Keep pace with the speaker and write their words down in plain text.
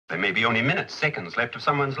There may be only minutes, seconds left of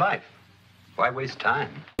someone's life. Why waste time?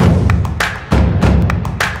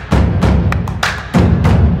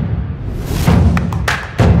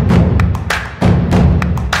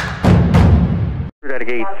 At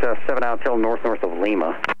gate 7 out, tail north of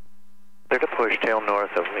Lima. They're to push tail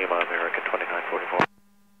north of Lima, American 2944.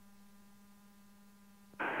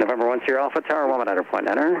 November 10 Alpha, tower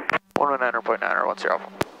 119.9. 119.9, 10 Alpha.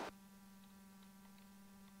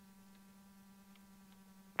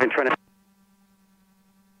 And trying to...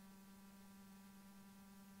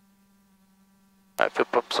 Alright, fuel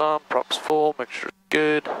pumps on, props full, mixture's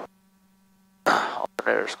good.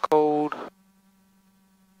 Alternator's cold.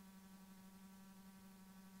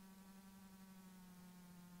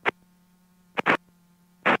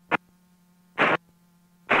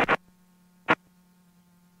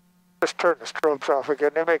 Just turn the strobes off again,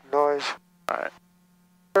 they make noise. Alright.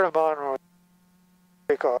 Turn them on or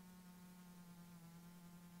take off.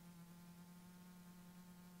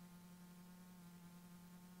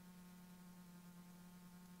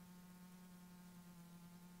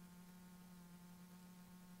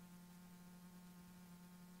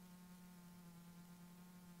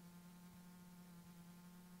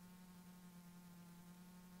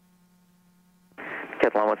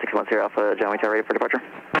 Catalan 1610 Alpha, John, we ready for departure?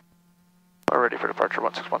 We're ready for departure,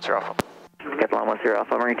 1610 Alpha. Catalan 10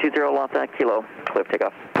 Alpha, Marine 20 lost at Kilo, clear for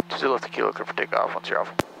takeoff. 20 left Kilo, clear for takeoff, 10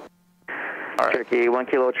 Alpha. Alright. Cherokee 1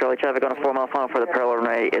 Kilo, Charlie traffic on a 4 mile funnel for the parallel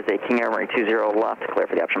runway is a King Air Marine 20 left, clear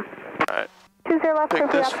for the option. Alright. 20 left, clear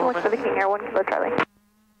for the this option, for look me. for the King Air 1 Kilo Charlie.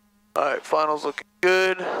 Alright, finals looking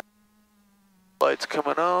good. Lights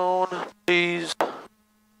coming on, please.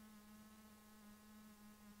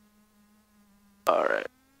 Alright.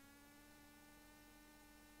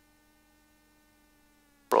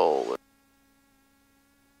 Roll it.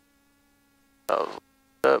 Up.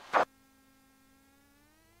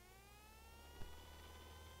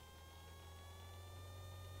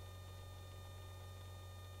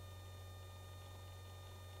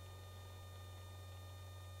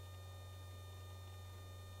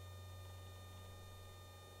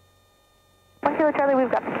 One Kilo Charlie, we've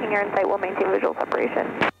got the King Air in sight, we'll maintain visual separation.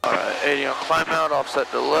 Alright, 80 on climb out, offset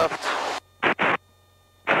to the left.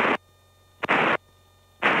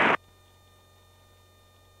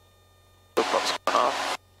 Fuel pumps coming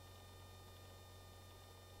off.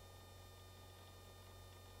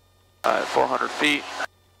 Alright, 400 feet.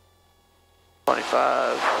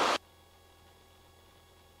 25.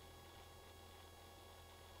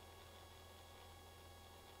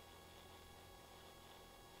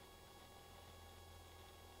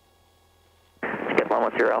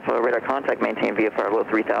 Catalan 10 Alpha, radar contact, maintain VFR below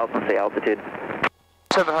 3000, say altitude.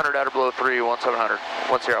 700 outer below 3, 1700,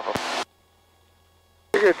 10 Alpha.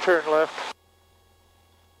 You're going to turn left.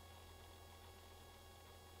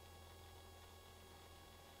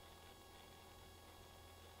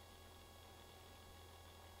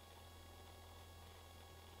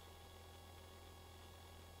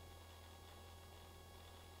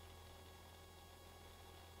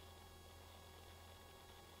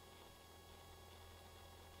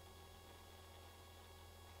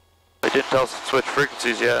 They didn't tell us to switch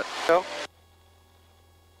frequencies yet. No.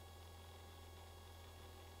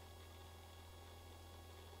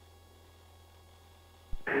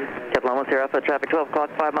 Catalan 10 Alpha, traffic 12 o'clock,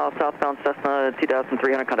 5 miles southbound, Cessna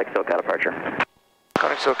 2300, contact SoCal departure.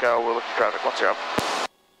 Contact SoCal, we're looking traffic, 10 Alpha.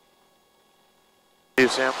 See you,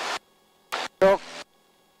 Sam. No.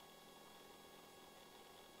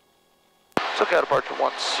 SoCal departure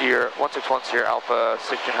 1610 Alpha,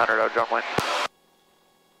 1600 out John Wayne.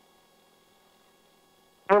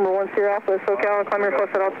 Number 10 Alpha, SoCal, climb your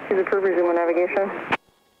post at altitude approved, resume on navigation.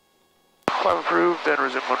 Climb approved, then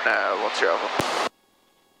resume on nav, 10 Alpha.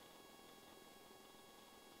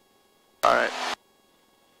 Alright.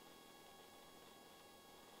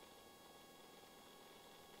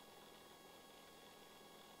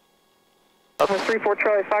 Up 34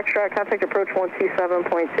 Charlie Foxtrot, contact approach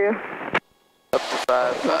 127.2. to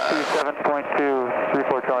 5, 7.2,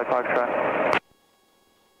 34 Charlie Foxtrot.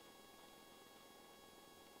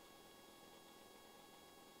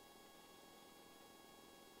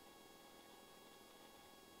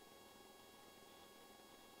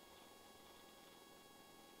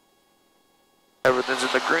 Everything's in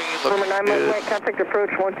the green, looking Number 9 good. Mike, contact approach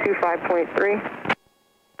 125.3.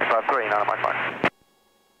 5-3, not on my phone.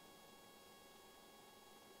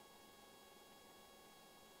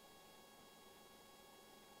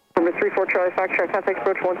 Number 34 Charlie Foxtrot, contact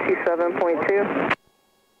approach 127.2.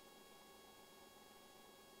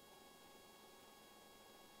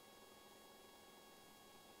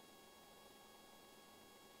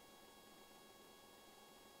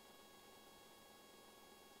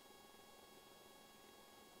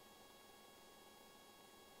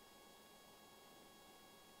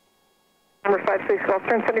 56 Golf,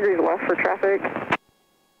 turn 10 degrees left for traffic.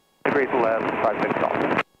 Degrees left, 56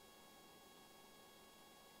 Golf.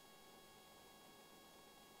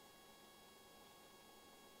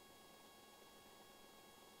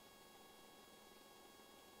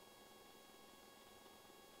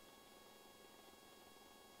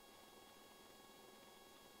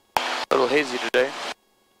 A little hazy today.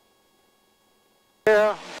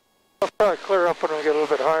 Yeah, I'll probably clear up when we get a little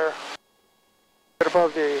bit higher. Get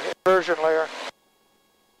above the inversion layer.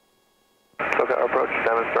 SoCal approach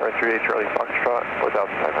 7-star 38 Charlie Foxtrot,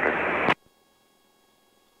 4,500.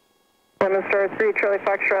 7-star 3 Charlie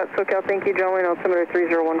Foxtrot, SoCal, thank you, John Wayne, altimeter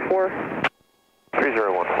 3014.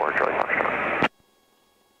 3014 Charlie Foxtrot.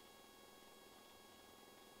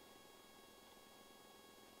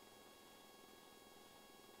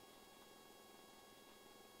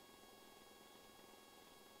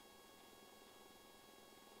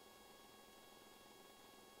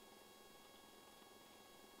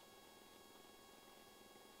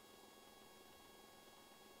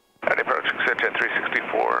 Approach exit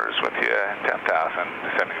 364 is with you, 10,000,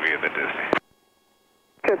 descending via the Disney.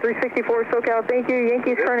 364 SoCal, thank you.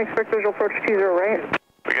 Yankees current, expect visual approach 20, right?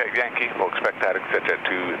 We got Yankee, we'll expect that exit to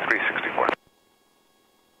 364.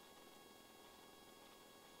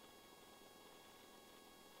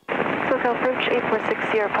 SoCal approach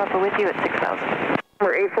 8460 Sierra Papa with you at 6,000.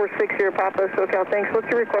 Number 8460 Sierra Papa, SoCal, thanks. What's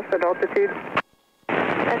your requested altitude?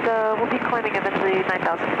 And we'll be climbing eventually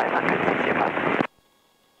 9,500 Sierra Papa.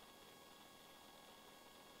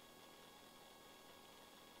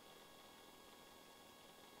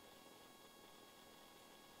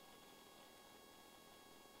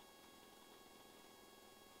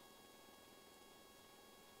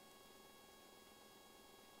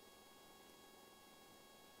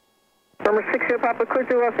 Number 6 Sierra Papa, clear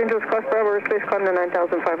through Los Angeles, Costa Bravo, airspace climb to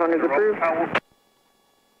 9,500, approved. Climb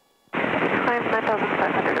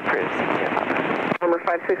 9,500 approved, Sierra Papa. Number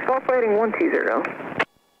 56 Golf, lighting 120.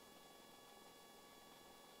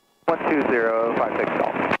 120, 56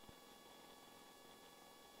 Golf.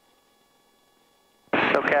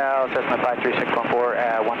 SoCal, Cessna 53614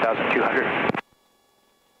 at 1,200.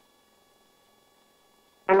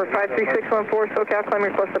 Number 53614, SoCal, climb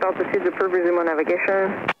requested altitudes approved, resume on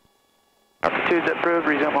navigation. Altitudes approved,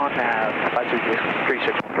 resume on nav, 536.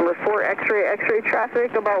 Number 4 X-ray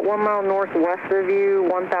traffic, about 1 mile northwest of you,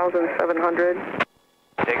 1,700.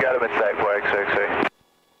 You got him at site for X-ray.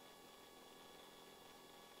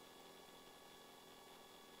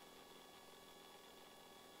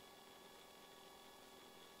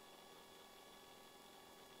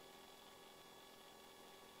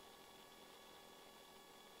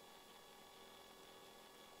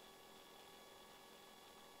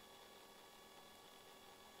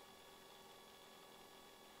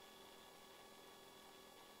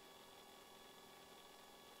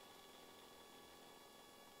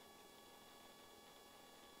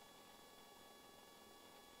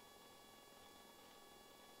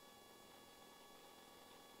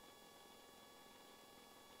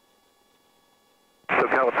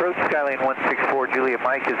 SoCal approach, Skyline 164, Juliet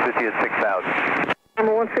Mike is with you at 6,000.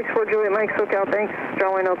 Number 164 Juliet Mike, SoCal, thanks.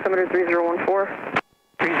 John Wayne, altimeter 3014.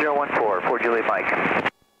 3014 for Juliet Mike.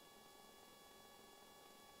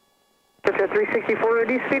 Switch at 364,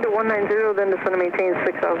 reduce speed to 190, then descend to maintain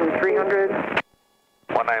 6,300.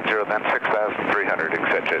 190, then 6,300,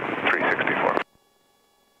 exit at 364.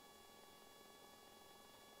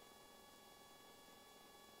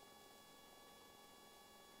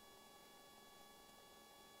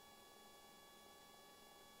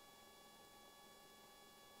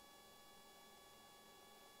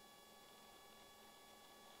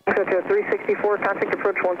 Switch at 364, contact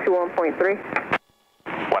approach 121.3.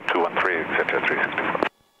 1213, exit at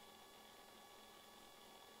 364.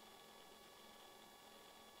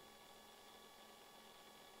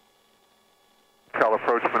 Cal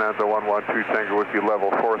approach Bonanza 112 Tango with you,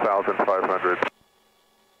 level 4,500.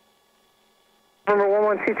 Number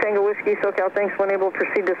 112 Tango Whiskey, SoCal, thanks. When able,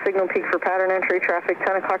 proceed to Signal Peak for pattern entry. Traffic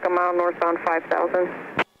 10 o'clock a mile northbound 5,000.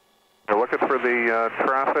 We're looking for the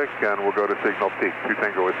traffic, and we'll go to Signal Peak, 2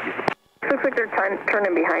 Tango Whiskey. Looks like they're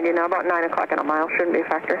turning behind you now, about 9 o'clock in a mile. Shouldn't be a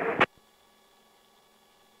factor.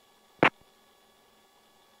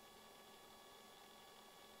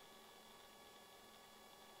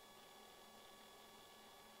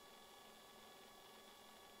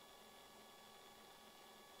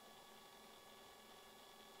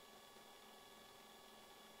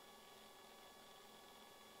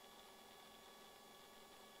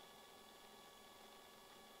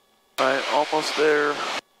 Alright, almost there.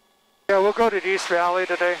 Yeah, we'll go to the East Valley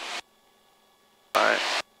today. Alright.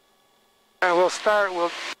 And we'll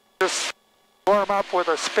just warm up with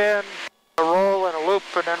a spin, a roll, and a loop,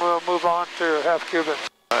 and then we'll move on to half Cubans.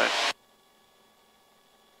 All right.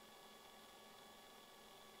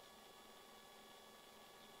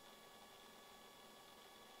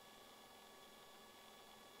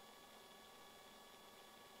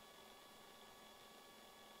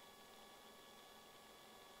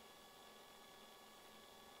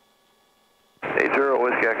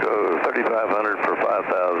 Whiskey Echo 3500 for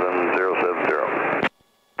 5,070.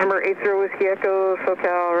 Number 80 Whiskey Echo,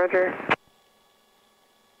 SoCal, roger.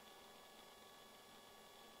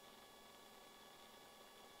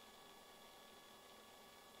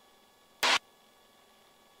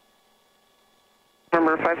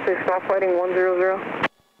 Number 56 Golf Fighting 100.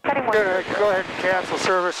 Fighting Go ahead and cancel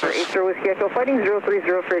services. Number 80 Whiskey Echo Fighting 030 for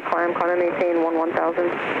your climb, climb and maintain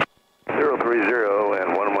 11,000. 030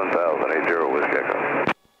 and 11,000, 80 Whiskey Echo.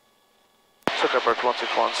 Took up our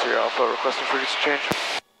 161 Sierra Alpha, requesting frequency change.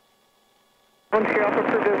 1 Sierra Alpha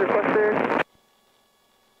approved as requested.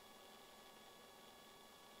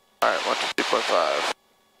 Alright, 123.5.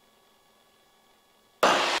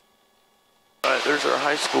 Alright, there's our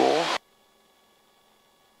high school.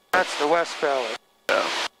 That's the West Valley. Yeah.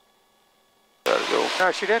 Gotta go.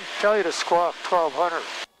 No, she didn't tell you to squawk 1200.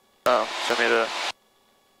 Oh, send me to...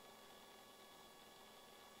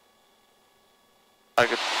 I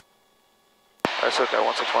could... I took that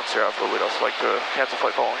 161 Sierra Alpha, we'd also like to cancel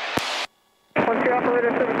flight following. 1 Sierra Alpha,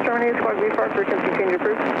 radar service terminated, squawk VFR, frequency change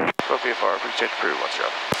approved. Squawk VFR, frequency change approved, 1 Sierra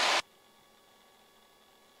Alpha.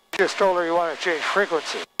 You just told her you want to change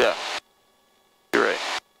frequency. Yeah. You're right.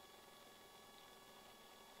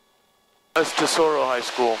 That's Tesoro High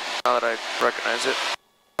School, now that I recognize it.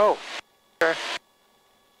 Oh, okay.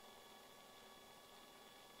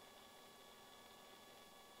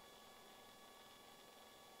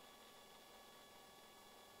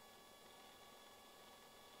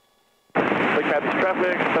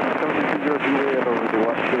 Traffic, 772 over the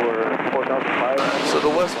West Shore, 4005. So the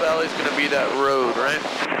West Valley is going to be that road, right?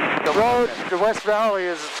 The West Valley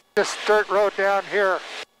is this dirt road down here.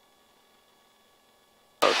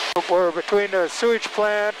 We're between the sewage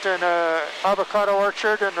plant and avocado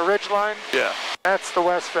orchard and the ridge line. Yeah. That's the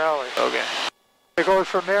West Valley. Okay. It goes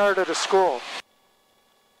from there to the school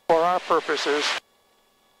for our purposes.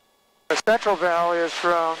 The Central Valley is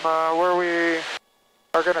from where we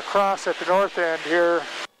are going to cross at the north end here.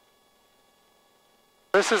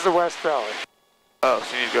 This is the West Valley. Oh,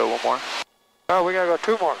 so you need to go one more? Oh, we got to go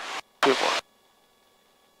two more. Two more.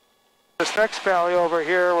 This next valley over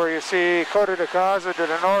here where you see Coto de Caza to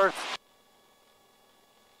the north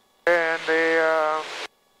and the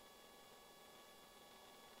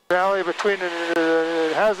valley between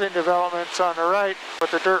the housing developments on the right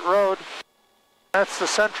with the dirt road, that's the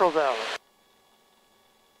Central Valley.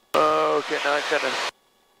 Oh, okay, now I kind of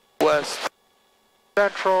west.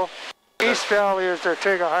 Central. East Valley is the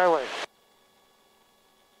Ortega Highway.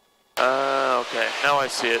 Okay, now I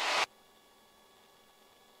see it.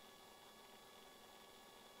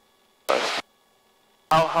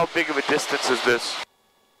 How big of a distance is this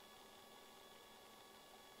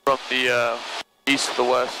from the east to the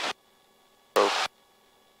west? Oh,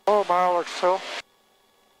 a mile or so.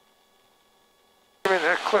 Give me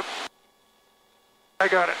that clip. I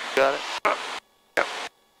got it. Got it? Yep.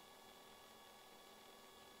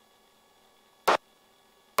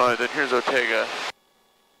 Alright, then here's Ortega.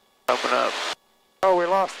 Coming up. Oh, we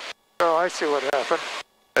lost. Oh, I see what happened.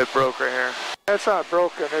 It broke right here. That's not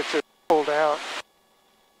broken, it's just pulled out.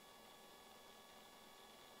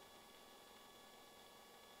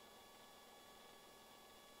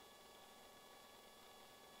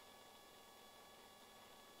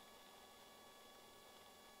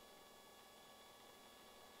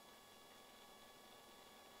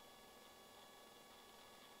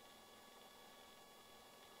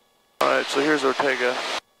 Alright, so here's Ortega.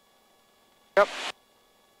 Yep.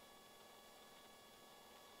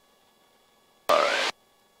 Alright.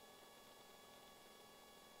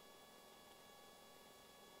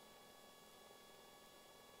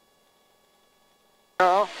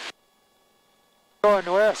 Now, going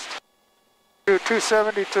west, do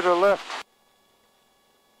 270 to the left.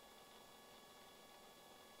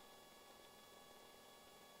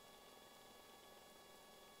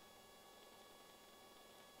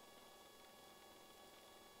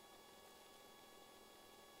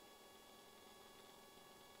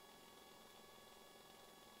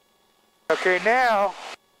 Okay, now,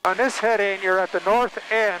 on this heading, you're at the north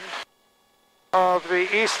end of the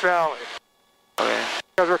East Valley. Okay.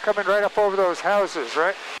 Because we're coming right up over those houses,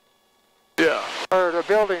 right? Yeah. Or the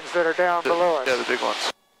buildings that are down below us. Yeah, the big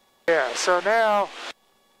ones. Yeah, so now,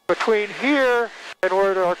 between here And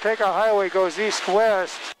where the Ortega Highway goes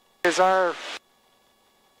east-west is our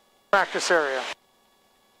practice area.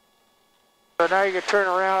 So now you can turn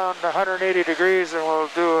around 180 degrees and we'll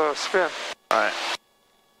do a spin. All right.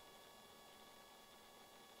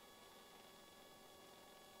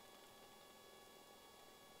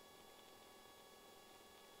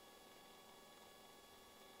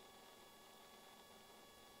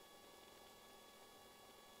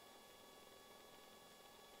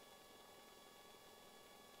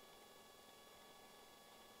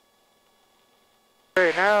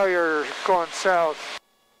 Okay, now you're going south.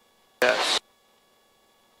 Yes.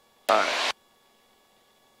 All right.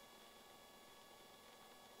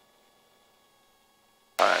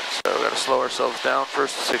 All right, so we got to slow ourselves down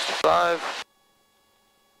first to 65.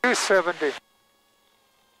 270.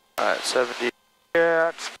 All right, 70.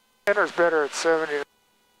 Yeah, spinner's better at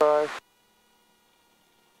 75.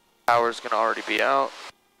 Power's going to already be out.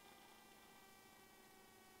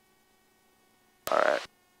 All right,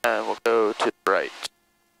 and we'll go to the right.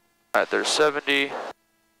 All right, there's 70.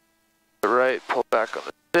 The right, pull back on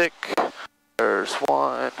the stick. There's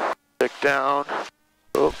 1. Stick down.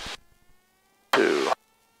 Oh, 2.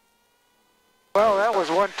 Well, that was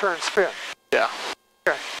one turn spin. Yeah.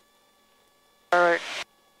 Okay. All right.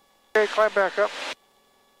 Okay, climb back up.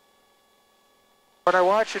 What I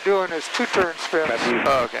want you doing is 2 turn spins.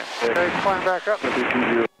 Oh, okay. Okay, climb back up.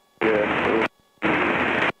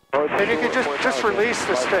 And you can just release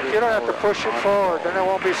the stick. You don't have to push it forward, then it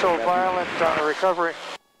won't be so violent on the recovery.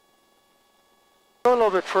 Go a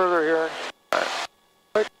little bit further here.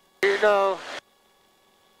 But, you know,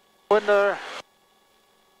 when the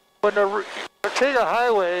Ortega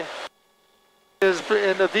Highway is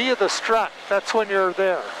in the V of the strut, that's when you're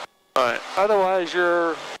there. All right. Otherwise,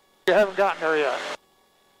 you haven't gotten there yet.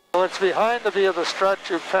 So it's behind the V of the strut,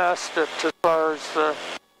 you've passed it as far as the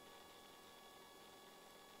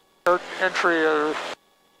entry is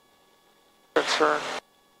concerned.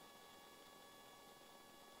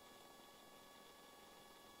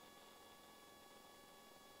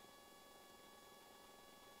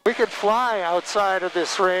 We can fly outside of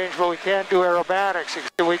this range, but we can't do aerobatics.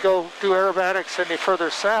 If we go do aerobatics any further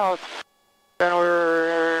south, then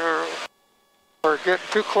we're getting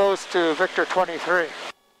too close to Victor 23.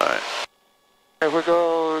 All right. If we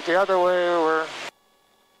go the other way,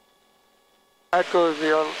 I'd go to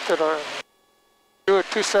the do it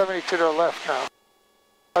 270 to the left now.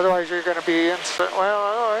 Otherwise, you're going to be in.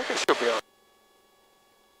 Well, I can still be on.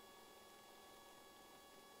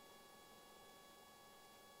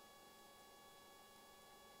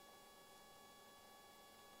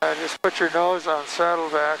 Just put your nose on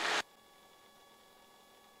saddleback.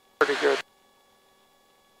 Pretty good.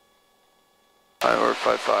 All right, we're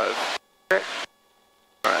 5.5. Okay.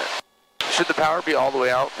 All right. Should the power be all the way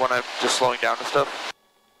out when I'm just slowing down and stuff?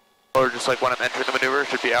 Or just like when I'm entering the maneuver, it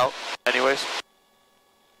should be out anyways?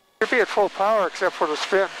 Should be at full power except for the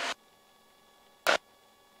spin.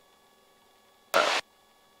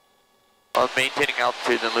 Well, maintaining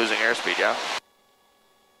altitude and losing airspeed, yeah?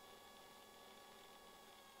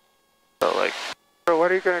 So like... So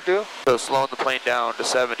what are you going to do? So slowing the plane down to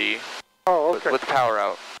 70 Oh, okay. with the power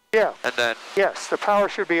out. Yeah. And then... Yes, the power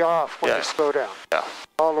should be off when you slow down. Yeah.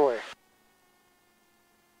 All the way.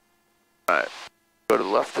 All right. Go to the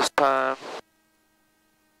left this time.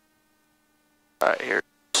 All right, here,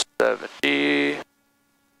 70.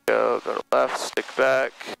 Go to left, stick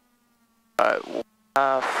back. All right,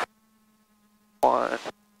 half. 1,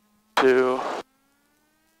 2.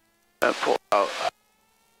 And pull out.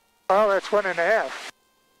 Oh, that's 1.5.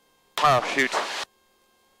 Oh, shoot.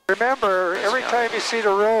 Remember, every time you see the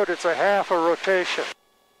road, it's a half a rotation.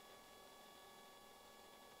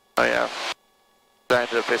 Oh, yeah. I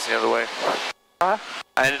ended up facing the other way. Huh?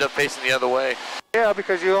 I ended up facing the other way. Yeah,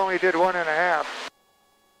 because you only did 1.5.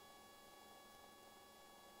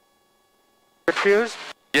 Confused?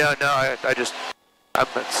 Yeah, no, I'm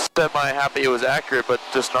semi-happy it was accurate, but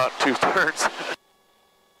just not 2 turns.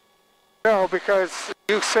 No, because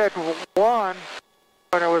you said 1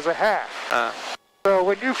 when it was a half. So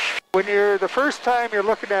when you're the first time you're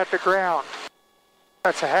looking at the ground,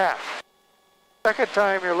 that's a half. Second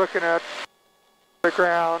time you're looking at the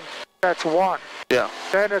ground, that's 1. Yeah.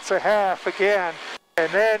 Then it's a half again,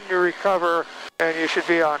 and then you recover, and you should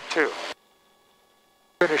be on 2.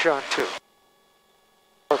 Finish on 2.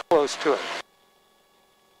 Or close to it.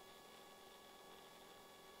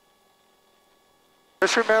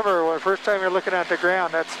 Just remember, when the first time you're looking at the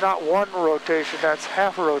ground, that's not 1 rotation, that's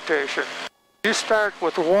half a rotation. You start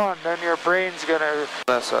with 1, then your brain's gonna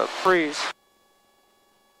mess up. Freeze.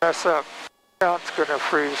 Mess up. Count's gonna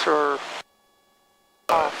freeze or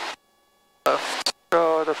off. Left.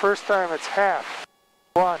 So the first time it's half,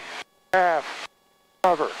 1, half,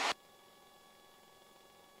 cover.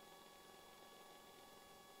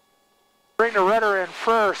 Bring the rudder in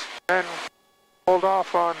first, then hold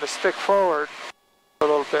off on the stick forward a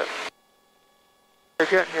little bit.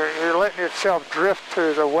 You're letting yourself drift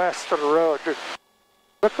to the west of the road.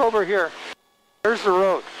 Look over here. There's the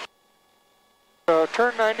road. So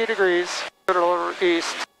turn 90 degrees to the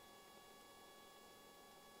east.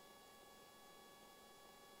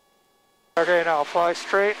 Okay, now fly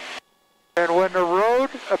straight. And when the road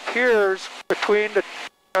appears between the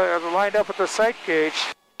lined up with the sight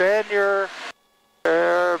gauge, then your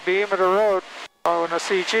beam of the road on a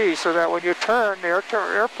CG, so that when you turn, the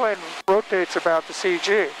airplane rotates about the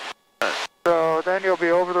CG. So then you'll be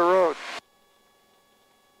over the road.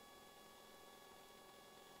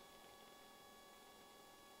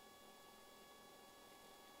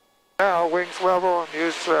 Now wings level and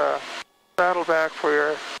use saddleback for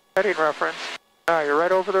your heading reference. Now you're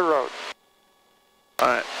right over the road. All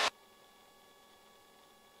right.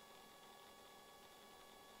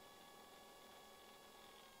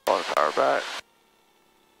 Pull the power back.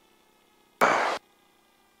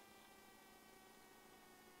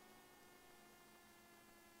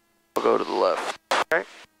 We'll go to the left. Okay.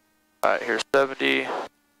 All right, here's 70.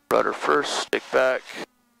 Rudder first, stick back.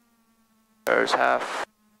 There's half,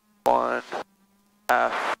 1,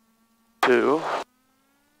 half, 2.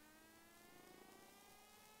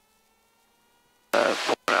 And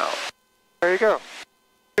pull it out. There you go.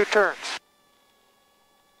 2 turns.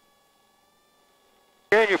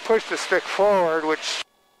 Then you push the stick forward, which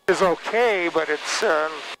is okay, but it's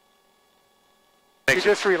you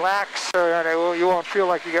just relax, and you won't feel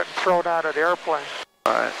like you're getting thrown out of the airplane.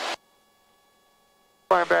 All right.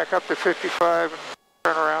 Climb back up to 55 and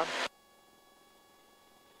turn around.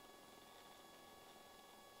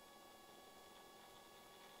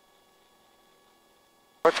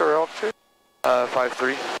 What's our altitude?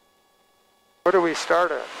 5.3. What do we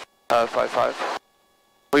start at? 5.5.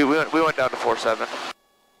 We went down to 4.7.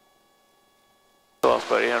 So lost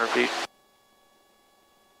about 800 feet.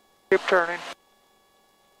 Keep turning.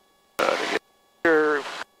 You're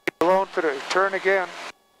alone today. Turn again.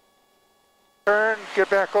 Turn, get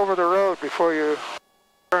back over the road before you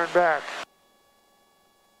turn back.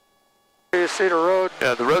 You see the road?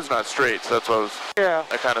 Yeah, the road's not straight, so that's why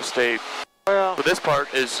I kind of stayed. Well, but this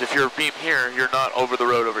part is, if you're beam here, you're not over the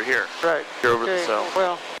road over here. Right. You're over the south.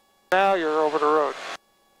 Well, now you're over the road.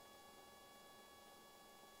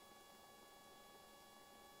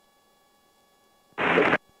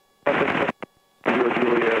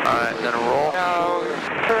 Alright, then a roll. Now,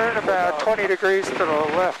 turn about 20 degrees to the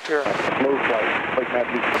left here.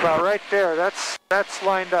 About right there, that's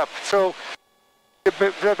lined up. So,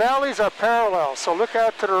 the valleys are parallel, so look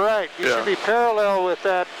out to the right. You should be parallel with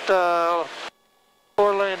that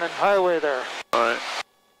 4-lane and highway there. Alright.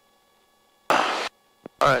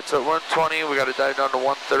 Alright, so at 120, we got to dive down to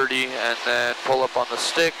 130, and then pull up on the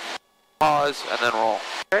stick, pause, and then roll.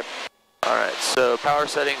 Okay. Alright, so power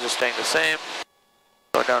settings are staying the same.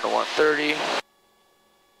 Going down to 130.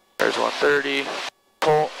 There's 130.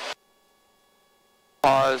 Pull.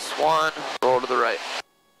 Pause 1. Roll to the right.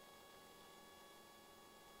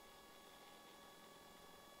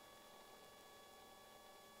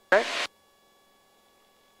 Okay.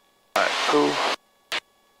 Alright, cool.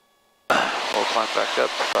 We'll climb back up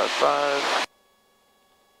to 5.5.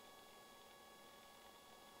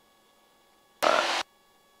 Alright.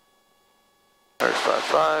 There's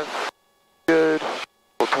 5.5. Good.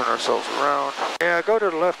 We'll turn ourselves around. Yeah, go to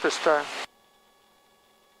the left this time.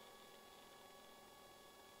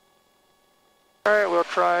 Alright, we'll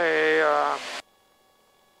try a,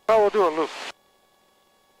 we'll do a loop.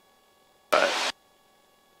 Alright.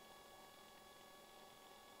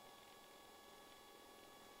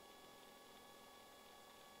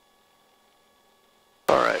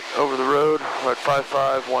 Alright, over the road, we're at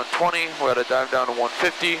 5.5, 120, we gotta dive down to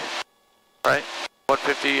 150, right?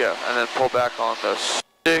 150, yeah, and then pull back on the stick.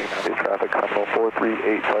 Traffic,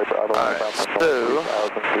 438, alright, so,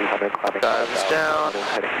 dive us down,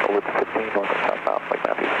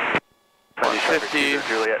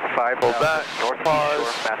 150, pull back, pause,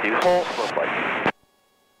 pull,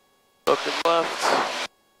 look and left,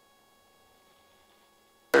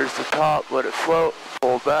 there's the top, let it float,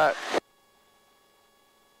 pull back.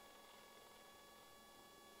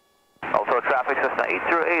 Also traffic system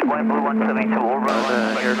 808, wind blue 172, all And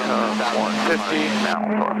then here comes 150.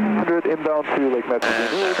 100 inbound to Lake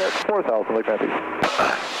Matthews. That's 4,000 Lake Matthews.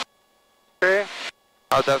 Okay.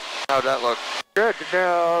 How'd that look? Good.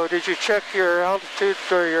 Now, did you check your altitude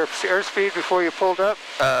or your airspeed before you pulled up?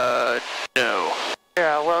 No.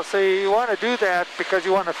 Yeah, well, see, you want to do that because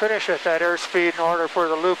you want to finish at that airspeed in order for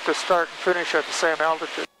the loop to start and finish at the same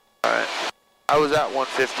altitude. All right. I was at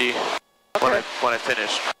 150 when I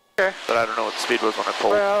finished. Okay. But I don't know what the speed was when I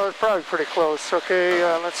pulled. Well, it's probably pretty close. Okay,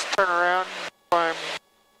 let's turn around,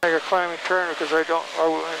 make a climbing turn because I don't.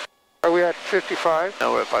 Are we at 55?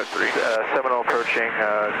 No, we're at 53. Seminole approaching,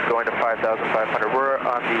 going to 5,500. We're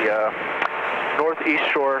on the northeast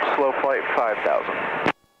shore, slow flight 5,000.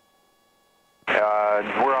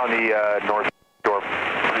 We're on the north shore,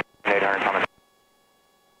 800 coming.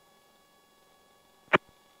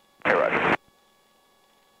 Hey, Roger.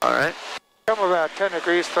 All right. Come about 10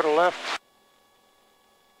 degrees to the left.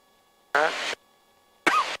 All right.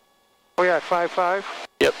 We at 5.5?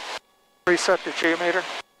 Yep. Reset the G meter.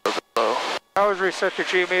 Low. I always reset the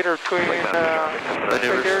G meter between figures.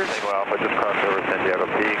 Alpha just crossed over San Diego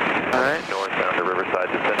Peak. All right. Northbound to Riverside.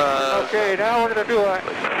 Okay, now we're going to do a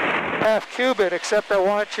half Cuban, except I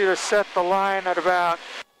want you to set the line at about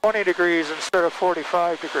 20 degrees instead of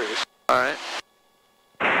 45 degrees. All right.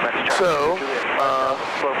 So,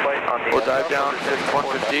 we'll dive down to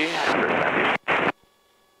 150.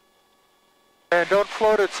 And don't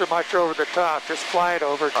float it so much over the top, just fly it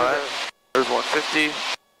over to the... There's 150.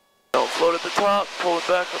 Don't float at the top, pull it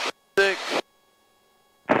back up the stick.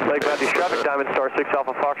 Lake Matthews traffic, Diamond Star 6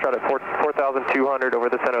 Alpha Foxtrot at 4,200 over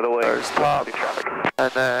the center of the lake. There's top.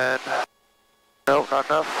 And then... Nope, not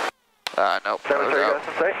enough. Nope.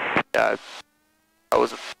 Yeah, I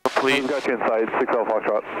wasn't complete. Got you inside, 6 Alpha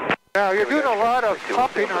Foxtrot. Now, you're doing a lot of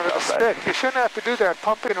pumping on the stick. You shouldn't have to do that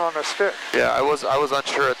pumping on the stick. Yeah, I was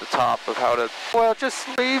unsure at the top of how to... Well, just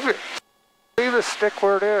leave it. Leave the stick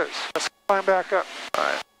where it is. Let's climb back up. All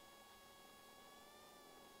right.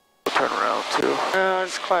 We'll turn around, too.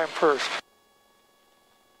 Let's climb first.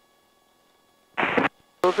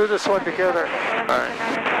 We'll do this one together. All right.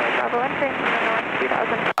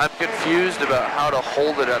 I'm confused about how to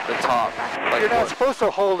hold it at the top. You're not supposed to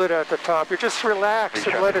hold it at the top. You just relax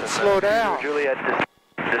and let it slow down.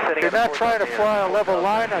 You're not trying to fly a level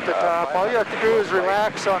line at the top. All you have to do is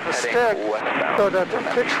relax on the stick so that the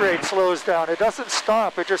pitch rate slows down. It doesn't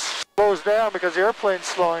stop. It just slows down because the airplane's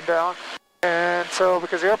slowing down. And so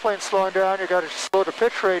because the airplane's slowing down, you got to slow the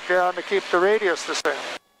pitch rate down to keep the radius the same.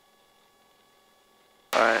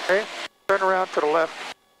 All right. Okay, turn around to the left.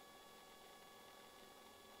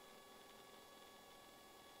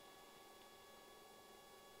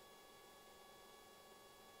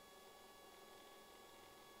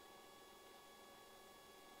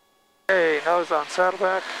 Okay, nose on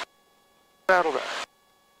saddleback. Saddleback.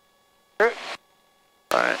 Okay.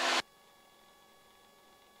 All right.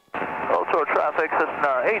 Also traffic,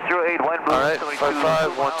 Cessna 808, wind blue. All right,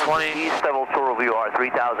 55, 120. East of El Toro VR,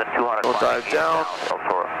 3,200. We'll dive down.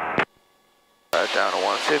 Dive down to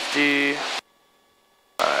 150.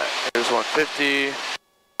 All right, here's 150.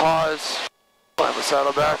 Pause. Climb the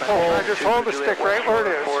saddleback. Oh, just hold the stick right where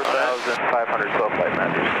it is. 4,500 slow flight,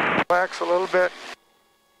 Matthews. Relax a little bit.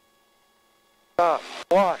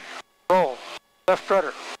 One, roll, left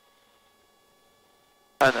rudder.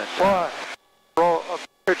 And then one, roll,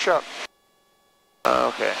 pitch up.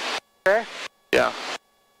 Okay. Okay? Yeah.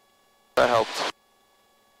 That helped.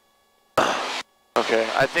 Okay,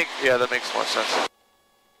 I think, yeah, that makes more sense.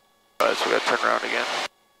 Alright, so we gotta turn around again.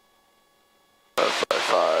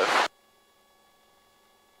 5.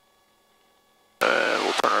 And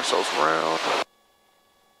we'll turn ourselves around.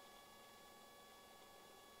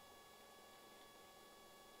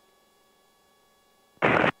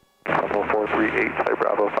 Bravo 438, Flight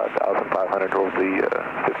Bravo 5,500 over the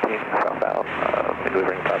 15 southbound,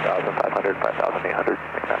 delivering 5,500, 5,800.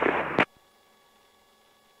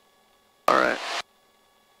 Alright.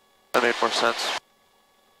 That made more sense.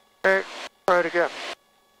 Okay, try it again.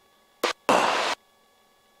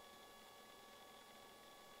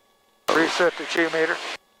 Reset the G meter.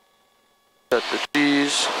 Set the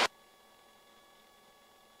G's.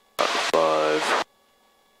 5.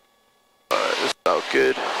 Alright, this is about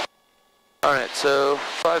good. Alright, so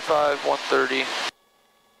 55, 130.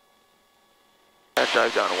 And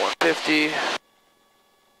dive down to 150.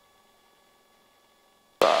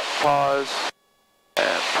 Stop, pause,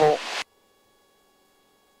 and pull.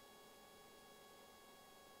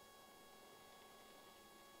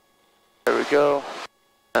 There we go.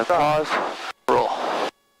 And pause, roll.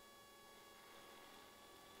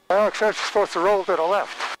 Alex says you're supposed to roll to the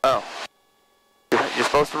left. Oh. You're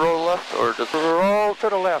supposed to roll to the left, or just... Roll to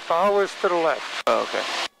the left, always to the left. Oh, okay.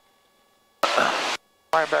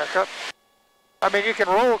 Climb back up. I mean, you can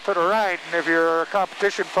roll to the right, and if you're a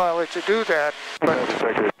competition pilot, you do that, but...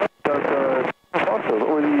 Also,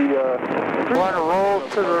 or the... you want to roll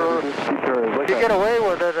to the... You get away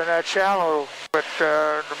with it in that shallow, but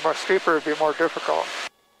the more steeper would be more difficult.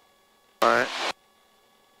 Alright.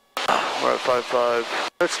 We're at 5.5.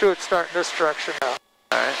 Let's do it starting this direction now.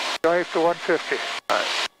 Alright. Drive to 150.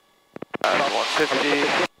 Alright.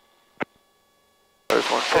 150. There's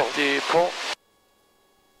 150. Pull.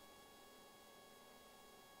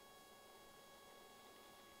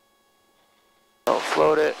 Oh,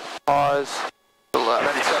 float it. Pause. To the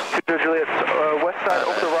left. Juliet, west side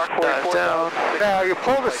over the rock quarry. Dive down. Now you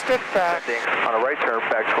pull the stick back On a right turn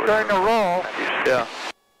back towards during the roll, Yeah.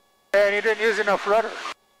 and you didn't use enough rudder.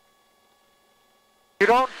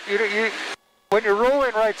 When you're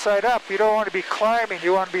rolling right side up, you don't want to be climbing.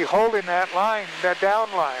 You want to be holding that line, that down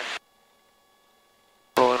line.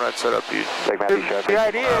 Rolling right side up, you. The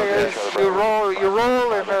idea is you roll,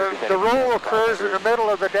 and the roll occurs in the middle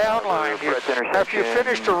of the down line. After you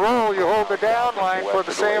finish the roll, you hold the down line for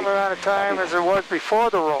the same amount of time as it was before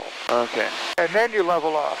the roll. Okay. And then you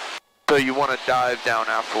level off. So you want to dive down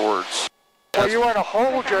afterwards? Well, you want to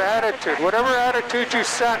hold your attitude. Whatever attitude you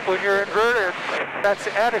set when you're inverted, that's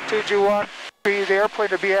the attitude you want the airplane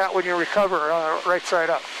to be at when you recover right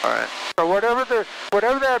side up. All right. So whatever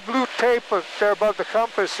that blue tape up there above the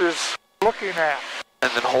compass is looking at.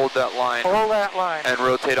 And then hold that line. Hold that line. And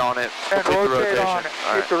rotate on it. And rotate on it.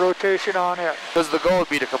 All Keep the rotation on it. Because the goal would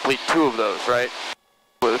be to complete 2 of those, right?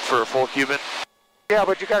 For a full Cuban? Yeah,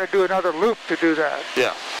 but you got to do another loop to do that.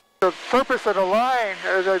 Yeah. The purpose of the line,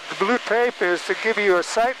 the blue tape, is to give you a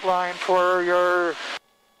sight line for your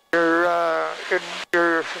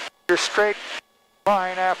straight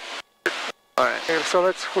line after. All right. Okay,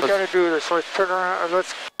 so we got to do this. Let's turn around.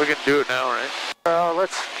 We can do it now, right?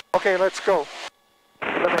 Let's go.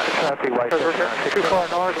 Because we're too far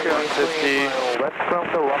north here. 150.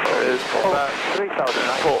 There it is. Pull back.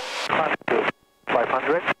 Pull.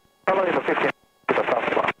 500.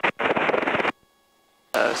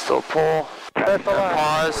 Still pull. Set the line.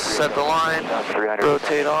 Pause. Set the line.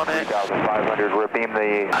 Rotate on it. 3,500. We're beam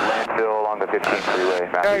the landfill along the 15th freeway.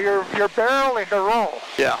 Now you're barreling the roll.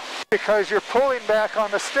 Yeah. Because you're pulling back on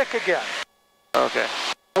the stick again. Okay.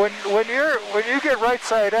 When you get right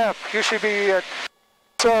side up, you should be at.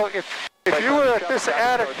 So if you were at this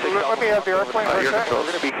attitude, let me have the airplane for a second.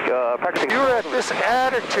 If you were at this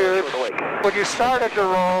attitude when you started the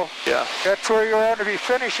roll, yeah, that's where you're going to be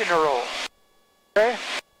finishing the roll. Okay?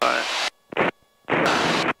 Alright. Alright,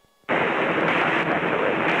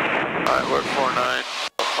 we're at 49.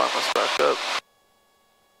 I'll climb us back up.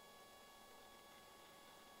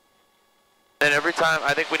 And every time,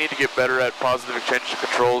 I think we need to get better at positive exchange of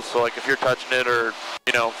controls. So like if you're touching it or,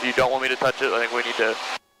 if you don't want me to touch it, I think we need to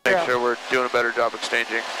make sure we're doing a better job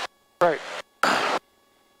exchanging. Right.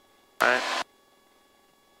 Alright.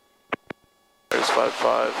 There's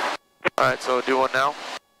 5.5. Alright, so we'll do one now.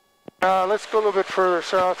 Let's go a little bit further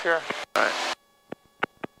south here. Alright.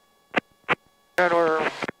 And we're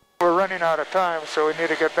running out of time, so we need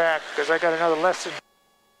to get back because I got another lesson.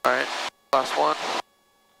 Alright, last one.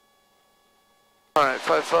 Alright,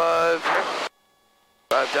 5.5.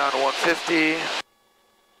 Dive down to 150.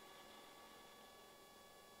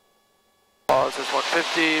 Pause is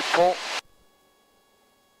 150. Pull.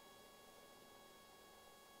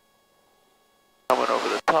 Coming over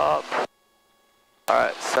the top.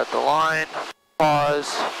 Alright, set the line,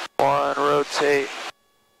 pause, 1, rotate,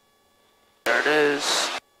 there it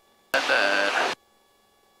is, and then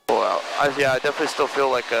pull out. I definitely still feel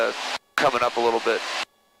like coming up a little bit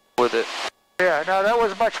with it. Yeah, now that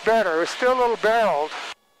was much better. It was still a little barreled.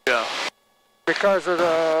 Yeah. Because of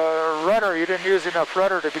the rudder, you didn't use enough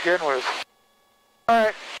rudder to begin with.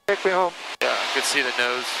 Alright, take me home. Yeah, I can see the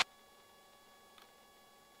nose.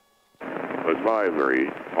 Advisory.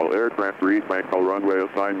 All aircraft read back all runway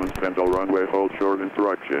assignments and all runway hold short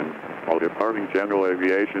instruction. All departing general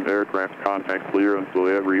aviation aircraft contact clearance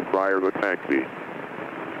delivery prior to taxi.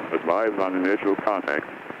 Advise on initial contact.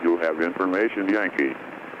 You'll have information Yankee.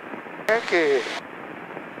 Yankee.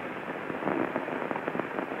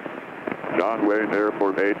 John Wayne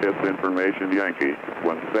Airport HS information Yankee.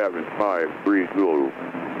 17530.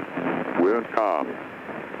 Wind calm.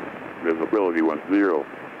 Visibility 10.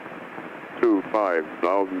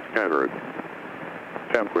 25,000 scattered.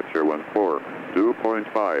 Temperature 14.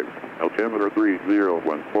 2.5. Altimeter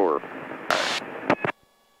 3014.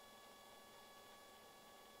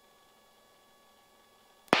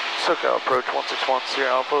 SoCal approach 161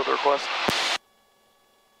 Sierra Alpha with request.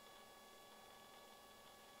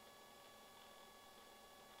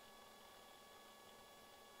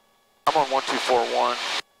 I'm on 1241.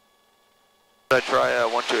 Should I try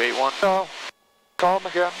 1281? No. Call him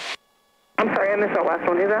again. I'm sorry, I missed that last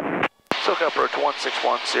one. Who's that? SoCal approach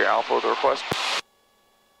 161, Sierra Alpha with a request.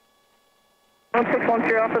 161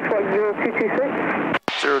 Sierra Alpha, squad 0226.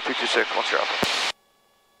 0226, 1 Sierra Alpha.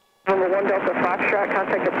 Number 1 Delta Foxtrot,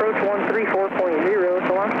 contact approach 134.0,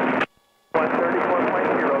 so on.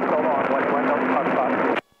 134.0, so on, 1 Delta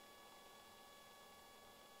Foxtrot.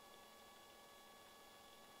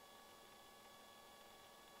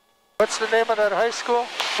 What's the name of that high school?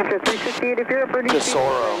 Enter 368 if you're up ready.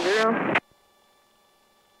 Tesoro.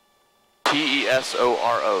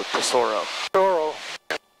 T-E-S-O-R-O, Tesoro. Tesoro.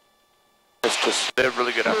 It's just, they're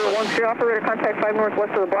really good at Number 1 Sierra Alpha, radar contact 5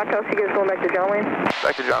 northwest of the block house. You guys going back to John Lane?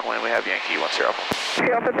 Back to John Lane, we have Yankee, 1 Sierra Alpha.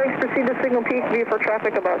 Sierra Alpha, thanks. Proceed to Signal Peak. View for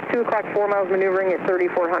traffic about 2 o'clock, 4 miles maneuvering at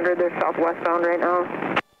 3400. They're southwestbound right now.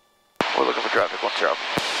 We're looking for traffic, 1 Sierra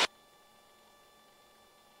Alpha.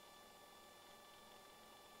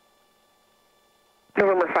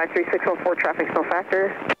 November 53604, traffic's no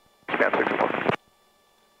factor. Scan 64.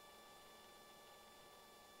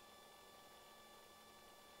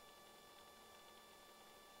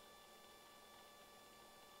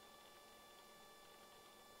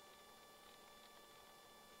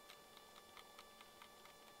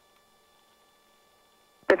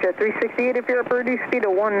 That's at 368 if you're up, reduce speed to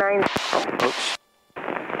 19. Oops.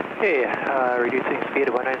 Hey, reducing speed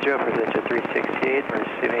to 190 for Zeta 368,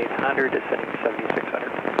 receiving 800, descending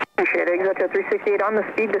 7600. Appreciate it, Zeta 368 on the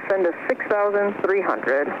speed, descend to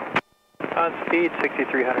 6,300. On speed,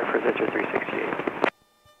 6300 for Zeta 368.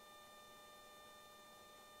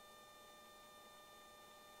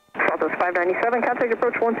 Southwest 597, contact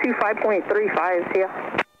approach 125.35, see ya.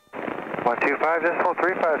 125, decimal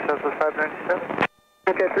 35, Southwest 597.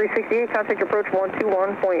 Zeta 368, contact approach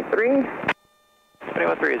 121.3.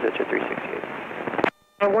 21.3 is Zeta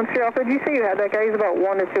 368. 1 Sierra Alpha, did you say you had that guy? He's about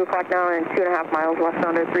 1 to 2 o'clock now and 2.5 miles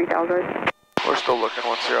westbound at 3,000. We're still looking,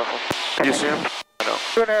 1 Sierra Alpha. Did you see him? No.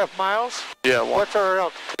 2.5 miles? Yeah, 1. What's our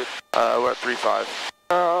altitude? We're at 3.5.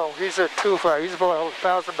 Oh, he's at 2.5. He's about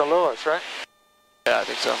 1,000 below us, right? Yeah, I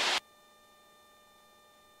think so.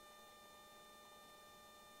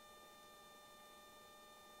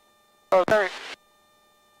 Oh, there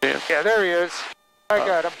Yeah. Yeah, there he is. I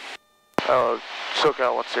got him. Oh,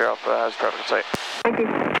 SoCal 1 Sierra Alpha has traffic in sight. Thank you.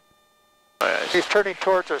 Oh, yeah, He's turning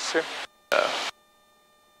towards us.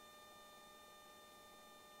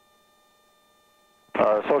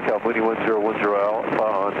 SoCal, Mooney 1010 Alpha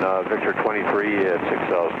on Victor 23 at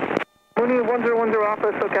 6,000. Mooney 1010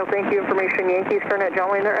 Alpha, SoCal, thank you. Information, Yankees, current at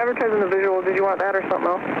John Lane. They're advertising the visual. Did you want that or something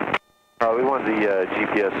else? We want the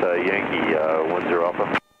GPS Yankee 10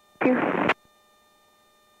 Alpha. Thank you.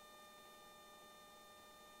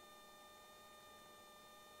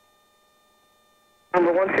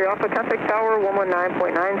 Number 1 Sierra Alpha, contact tower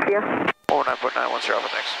 119.9, see ya. 119.9, 1 Sierra Alpha,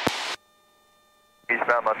 thanks.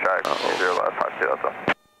 Eastbound left track, 0 left 5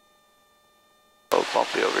 Delta. Oh,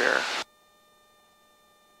 bumpy over here.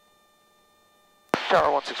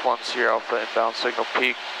 Tower 161, Sierra Alpha, inbound signal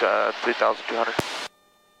peak, 3,200.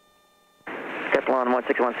 Epsilon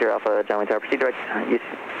 161 Sierra Alpha, John Wayne Tower, proceed direct, use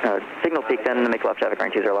signal peak, then make left traffic,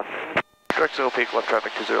 running 20 left. Direct signal peak, left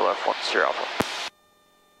traffic, 20 left, 1 Sierra Alpha.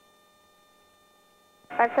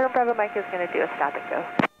 57 Bravo Mike is going to do a static go.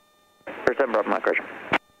 47 Bravo Mike, Roger.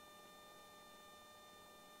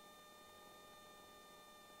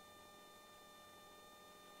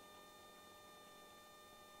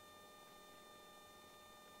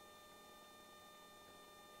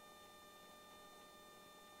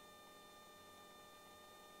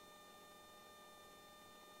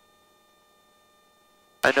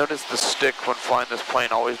 I noticed the stick when flying this plane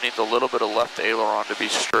always needs a little bit of left aileron to be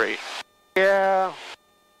straight. Yeah.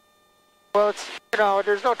 Well, it's, you know,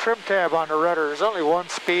 there's no trim tab on the rudder. There's only one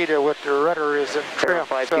speed with the rudder is in trim.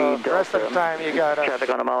 So the rest of the time you got traffic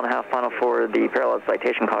on a 1.5 mile final for the parallel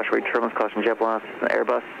citation caution, returns caution jet blast,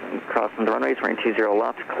 Airbus crossing the runways, running 20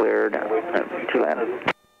 left, cleared to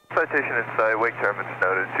land. Citation inside, wake turbines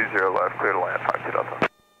noted, 20 left, clear to land, 52 Delta.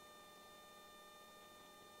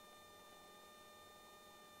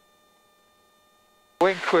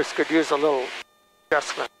 Wing twist could use a little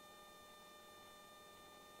adjustment.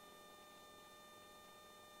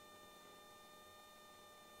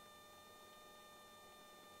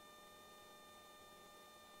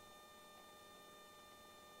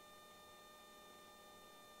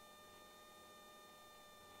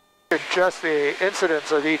 Adjust the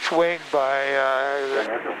incidence of each wing by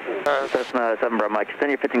That's 7 Bravo Mike.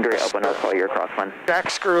 Send your 15 degree open, I'll call your crosswind. jack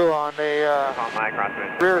screw on the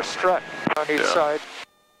rear strut on each side.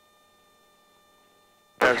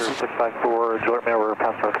 Vector 654, Jordan, we're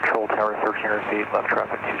past our control tower, 1,300 feet, left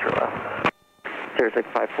traffic, 20 left.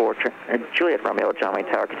 0654, Juliet Romeo, John Wayne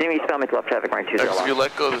Tower. Continue eastbound, make left traffic, running 20 If you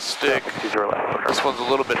let go of the stick, this one's a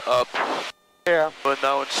little bit up. Yeah. But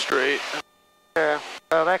now it's straight. Yeah.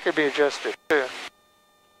 That could be adjusted too.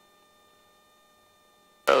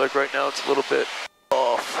 Like right now it's a little bit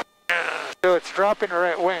off. So it's dropping the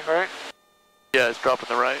right wing, right? Yeah, it's dropping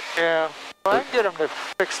the right. Yeah. Well, I can get them to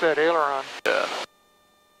fix that aileron. Yeah.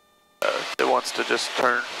 It wants to just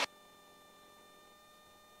turn.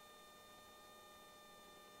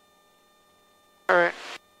 All right.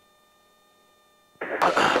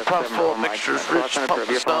 Prop full mixtures, rich, pump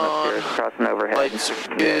is on. Crossing overhead. Lights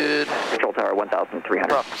are good. Control tower 1,300.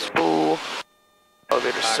 Prop is full.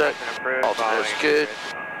 Elevator set. Alternator's good.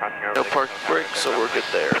 No parking brakes, so we're good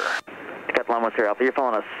there. Decathlon 10 Alpha, you're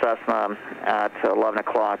following a Cessna at 11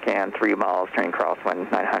 o'clock and 3 miles, turning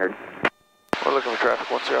crosswind 900. We're looking for traffic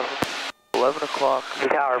 10 Alpha. 11 o'clock.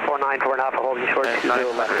 Tower 494 Alpha, holding short 20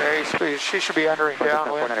 left. Yeah, she should be entering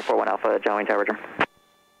downwind. 4941 Alpha, John Wayne Tower, Roger.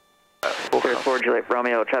 There's 4 Juliet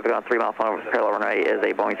Romeo, traffic on 3 mile parallel runway is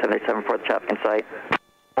a Boeing 787 for the traffic in sight.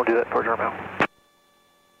 We'll do that for Romeo.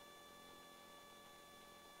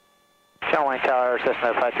 John Wayne Tower,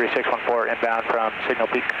 Cessna 53614, inbound from Signal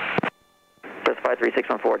Peak. Cessna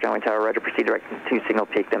 53614, John Wayne Tower, Roger, proceed direct to Signal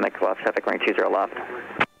Peak, then make left, traffic running 20 left.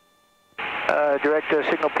 Direct to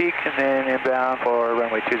Signal Peak and then inbound for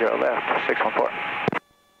runway 20 left, 614.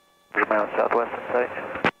 3 miles southwest in sight.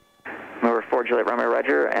 Mover 4 Juliet Romeo,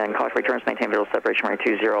 Roger, and caution returns, maintain visual separation, running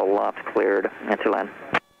 20 left, cleared, and to land.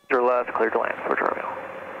 0 left, cleared to land, for Romeo.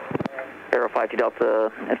 Aero 52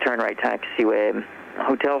 Delta, turn right, taxiway,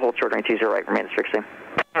 hotel, hold short, running 20 right, remain strictly.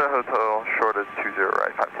 Hotel, short is 20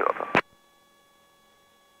 right, 52 Delta.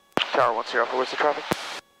 Tower 10 Alpha, where's the traffic?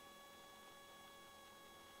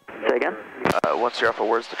 Say again? 10 Alpha,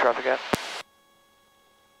 where's the traffic at?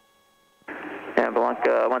 And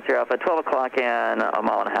Blanca, 10 Alpha, 12 o'clock and a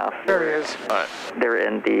mile and a half. There he is. Alright. They're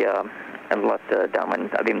in the left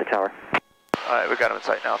downwind beam the tower. Alright, we got him in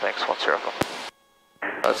sight now, thanks, 10 Alpha.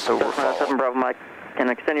 So we're following. 7 Bravo Mike, can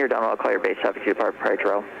extend your downwind, I'll call your base traffic to depart prior to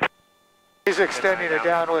row. He's extending it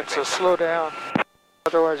downwind, so slow down.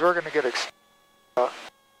 Otherwise, we're going to get extended.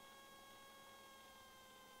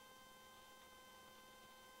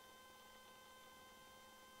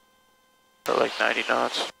 They're like 90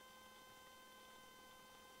 knots.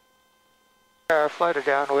 Fly to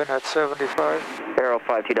downwind at 75. Aero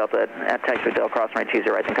 52 Delta at taxiway Del Cross, running 20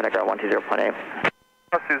 right, and connect route 120.8.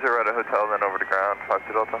 20 right at hotel, then over to ground,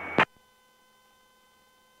 52 Delta.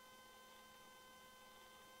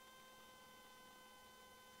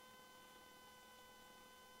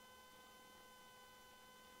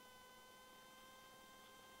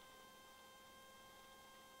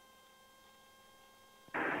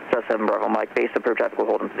 South 7 Bravo Mike, base approved traffic will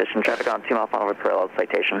hold in position. Traffic on 2 mile final with parallel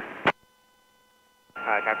citation.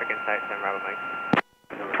 Traffic in sight, 7 Bravo Mike.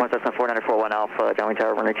 1 Cessna 4941 Alpha, John Wayne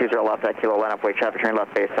Tower, running 20 left at kilo, line up way traffic, turn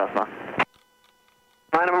left base Cessna.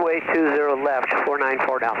 Line up way 20 left,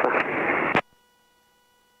 494 Alpha.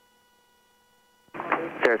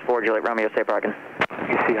 There's 4 Juliet Romeo, safe parking.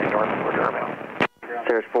 You see on north for Romeo.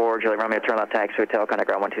 There's 4 Juliet Romeo, turn left taxi hotel, connect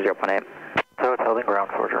ground 120.8. So it's holding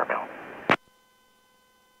ground for Romeo.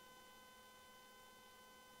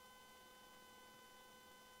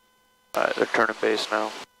 Alright, they're turning base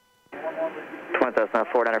now. 20 Cessna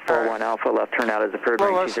 4941 Alpha, left turnout is approved,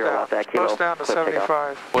 running 20 left at kilo. Close down to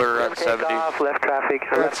 75. We're at 70. Off, left traffic.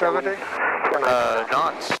 We're at 70?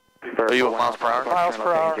 Knots. Are you at miles per hour? Miles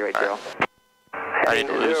per hour. I need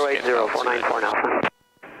to lose 080, 494 Alpha.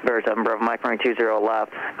 Bird 7 Bravo Mike, running 20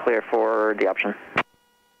 left, clear for the option.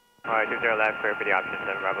 Alright, 20 left, clear for the option,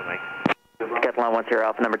 7 Bravo Mike. Decathlon 10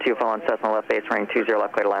 Alpha, number 2, following Cessna left base, running 20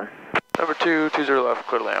 left, clear to land. Number 2, 20 left,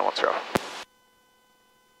 clear to land, 10 Alpha.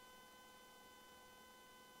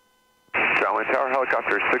 John Wayne Tower,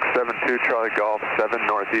 helicopter 672 Charlie Golf 7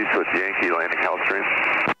 northeast with Yankee landing Hellstream.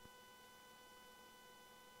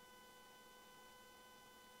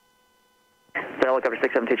 Helicopter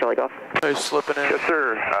 672 Charlie Golf. Are you slipping in? Yes,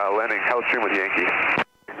 sir. Landing Hellstream with Yankee.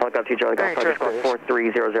 Helicopter 2 Charlie Golf, target score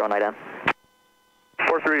 4300 ident.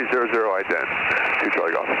 4300 ident. 2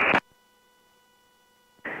 Charlie Golf.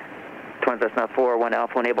 20 Cessna 41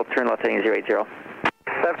 Alpha, enable turn left heading 080.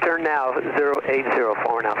 Left turn now, 080,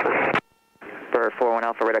 41 Alpha. Bird 41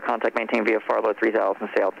 Alpha, radar contact, maintain via far below 3000,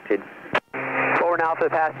 stay altitude. 41 Alpha,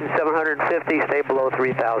 passing 750, stay below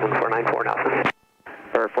 3000, 494 Alpha.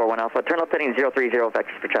 Bird 41 Alpha, turn left heading 030,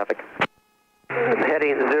 vectors for traffic.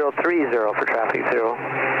 Heading 030 for traffic,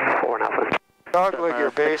 41 Alpha. Dogleg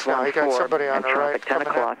your base now, you got somebody on the right. 10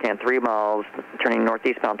 o'clock and 3 miles, turning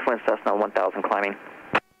northeastbound, Twin Cessna 1000 climbing.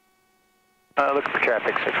 Looking for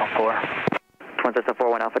traffic, 614. Twin Cessna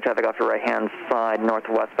 41 Alpha, traffic off your right-hand side,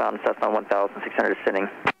 northwestbound, Cessna 1600 descending.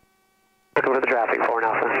 Looking for the traffic, 41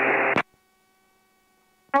 Alpha.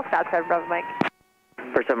 I'll stop 7 Bravo Mike.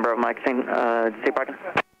 For 7 Bravo Mike, same, state parking.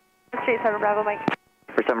 Street 7 Bravo Mike.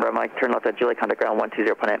 For 7 Bravo Mike, turn left at Juliet, contact ground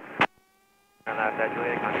 120.8. Turn left at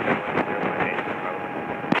Juliet, contact ground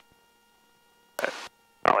 120.8.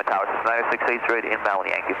 Runway Tower, 9680 inbound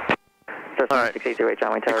Yankee. Cessna 9680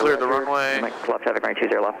 John Wayne Tower. Clear the runway. Left traffic, runway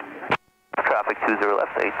 20 left. Traffic 20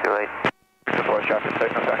 left, 808. 614 traffic,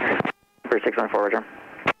 signal factory. For 614, roger.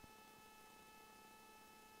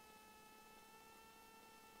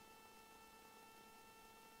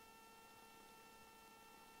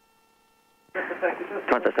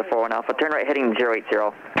 Twin Cessna 41 Alpha, turn right heading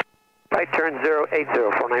 080. Right turn 080,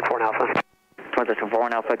 494 Alpha. Twin Cessna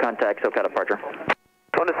 41 Alpha, contact SoCal departure.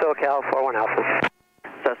 Going to SoCal, 41 Alpha.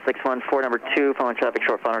 Cessna 614, number 2, following traffic,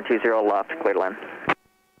 short final 20 left, clear to land.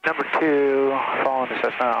 Number 2, following the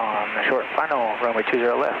Cessna on the short final, runway 20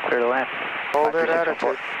 left, clear to land. Hold that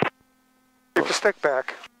attitude. Keep the stick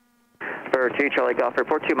back. For 2 Charlie Golf,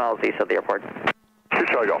 report 2 miles east of the airport. 2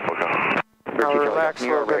 Charlie Golf, okay. For 2 Charlie Golf, New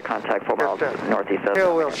York, radar contact 4 miles northeast of.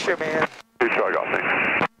 Hill will shimmy in. 2 Charlie Golf,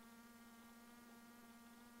 thanks.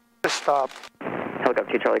 Just stop.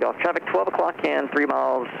 Helicopter 2 Charlie Golf, traffic 12 o'clock and 3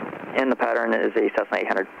 miles in the pattern is a Cessna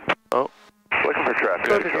 800. Oh. Looking for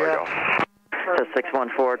traffic, 2 Charlie Golf. Cessna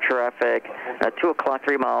 614 traffic, 2 o'clock,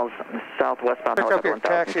 3 miles southwestbound. Pick up your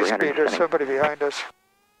taxi speed, there's somebody behind us.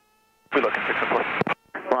 We're looking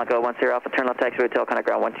 614. Blanco 10 Alpha, turn left taxi hotel, contact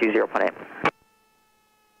ground 120.8.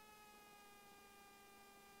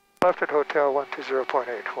 Left at hotel 120.8,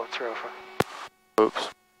 10 Alpha. Oops.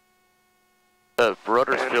 The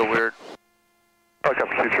rudders feel weird.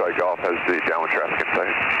 Helicopter 2 Charlie Golf has the downwind traffic in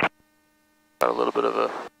sight. Got a little bit of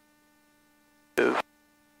a move.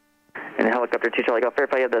 And helicopter 2 Charlie Golf,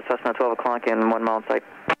 verify you have the Cessna 12 o'clock and 1 mile in sight.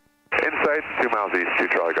 Inside, 2 miles east, 2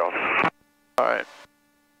 Charlie Golf. Alright.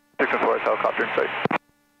 614 helicopter in sight.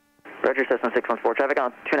 Roger, Cessna 614, traffic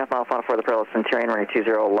on 2.5 mile final for the Perilous and terrain, running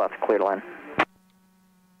 20 left, clear to land.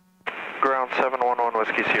 Ground 711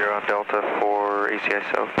 Whiskey Sierra on Delta for ACI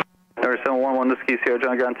South. Number 711 Whiskey Sierra,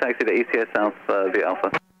 John Ground taxi to ACI South via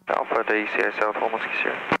Alpha. Alpha to ACI South, 1 Whiskey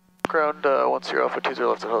Sierra. Ground 10 Alpha 20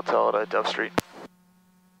 left at hotel at Dove Street.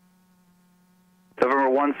 November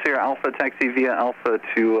 1 Sierra Alpha taxi via Alpha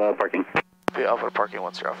to parking. Via Alpha to parking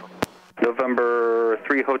 1 Sierra Alpha. November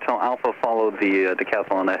 3 Hotel Alpha, follow the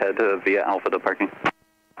Decathlon ahead via Alpha to parking.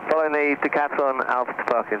 Following the Decathlon Alpha to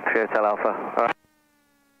parking, 3 Hotel Alpha.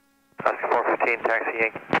 That's 415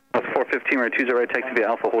 taxiing. That's 415, right 20 right taxi via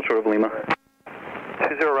Alpha, hold short of Lima.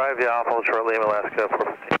 20 right via Alpha, hold short of Lima, Alaska,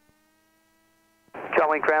 415. John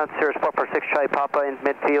Wayne Ground, Sirius 446 Charlie Papa in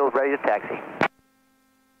midfield, ready to taxi.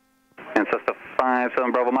 And Cessna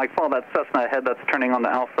 57 Bravo Mike, follow that Cessna ahead that's turning on the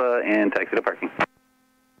Alpha and taxi to parking.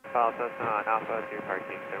 Follow Cessna on Alpha to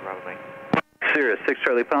parking, 7 Bravo Mike. Sirius 6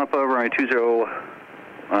 Charlie Papa, runway 20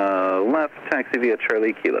 left, taxi via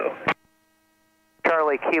Charlie Kilo.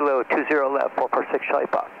 Charlie Kilo 20 left, 446 Charlie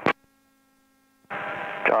Papa.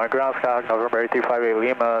 John Ground Scout, November 8358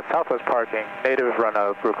 Lima, Southwest parking, native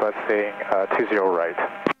runout requesting 20 right.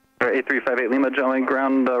 8358 Lima, John Wayne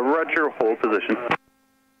Ground, Roger, hold position.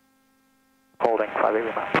 Holding 58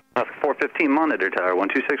 Lima. That's 415 monitor tower,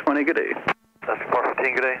 126.8, good day. That's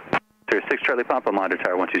 415, good day. Sirius 6 Charlie Papa, monitor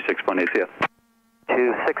tower, 126.8, see ya.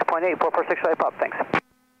 26.8, 446 Charlie Papa, thanks.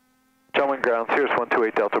 John Wayne Ground, Sirius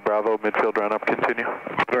 128 Delta Bravo, midfield roundup, continue.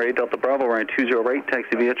 8 Delta Bravo, running 20 right,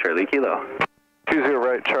 taxi via Charlie Kilo. 20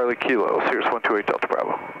 right, Charlie Kilo, Sirius 128 Delta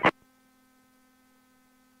Bravo.